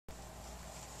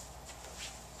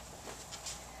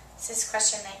This is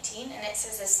question 19, and it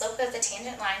says the slope of the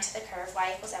tangent line to the curve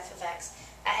y equals f of x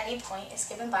at any point is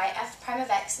given by f prime of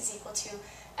x is equal to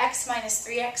x minus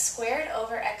 3x squared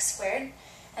over x squared.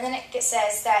 And then it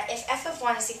says that if f of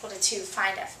 1 is equal to 2,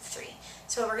 find f of 3.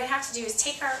 So what we're going to have to do is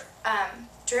take our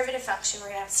derivative function, we're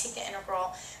going to have to take the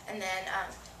integral, and then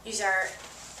use our,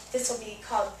 this will be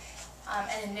called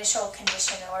an initial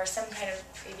condition or some kind of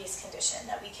previous condition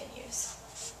that we can use.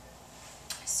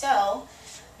 So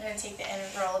I'm going to take the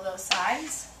integral of both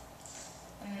sides,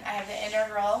 and I have the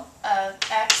integral of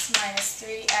x minus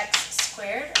 3x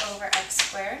squared over x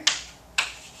squared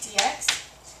dx.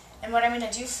 And what I'm going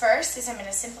to do first is I'm going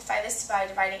to simplify this by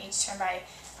dividing each term by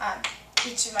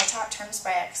each of my top terms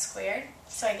by x squared.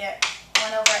 So I get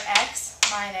 1 over x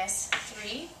minus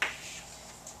 3,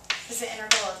 because the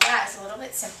integral of that is a little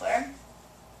bit simpler.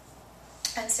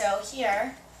 And so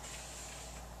here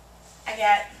I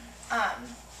get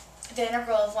the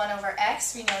integral of 1 over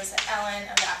x, we know is the ln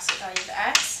of the absolute value of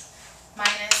x,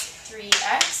 minus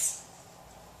 3x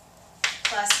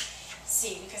plus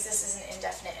c, because this is an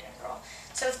indefinite integral.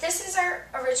 So if this is our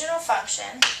original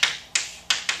function,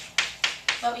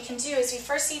 what we can do is we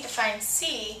first need to find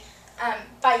c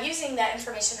by using that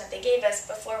information that they gave us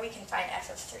before we can find f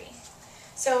of 3.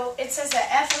 So it says that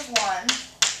f of 1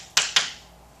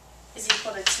 is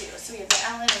equal to 2. So we have the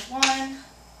ln of 1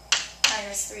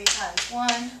 minus 3 times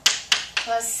 1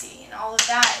 plus c, and all of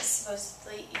that is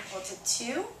supposedly equal to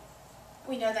 2.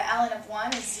 We know the ln of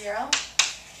 1 is 0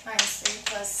 minus 3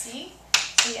 plus c,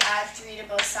 so we add 3 to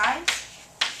both sides.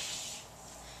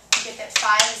 We get that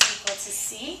 5 is equal to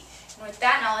c, and with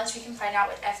that knowledge we can find out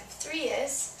what f of 3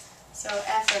 is. So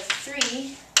f of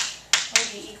 3 will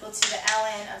be equal to the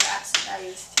ln of the absolute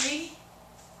value of 3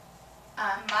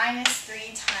 minus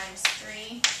 3 times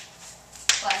 3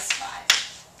 plus 5.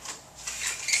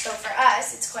 So for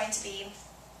us, it's going to be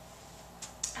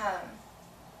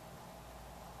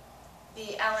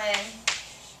the ln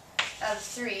of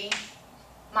 3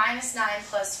 minus 9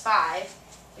 plus 5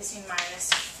 gives me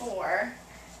minus 4,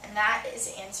 and that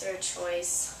is answer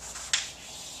choice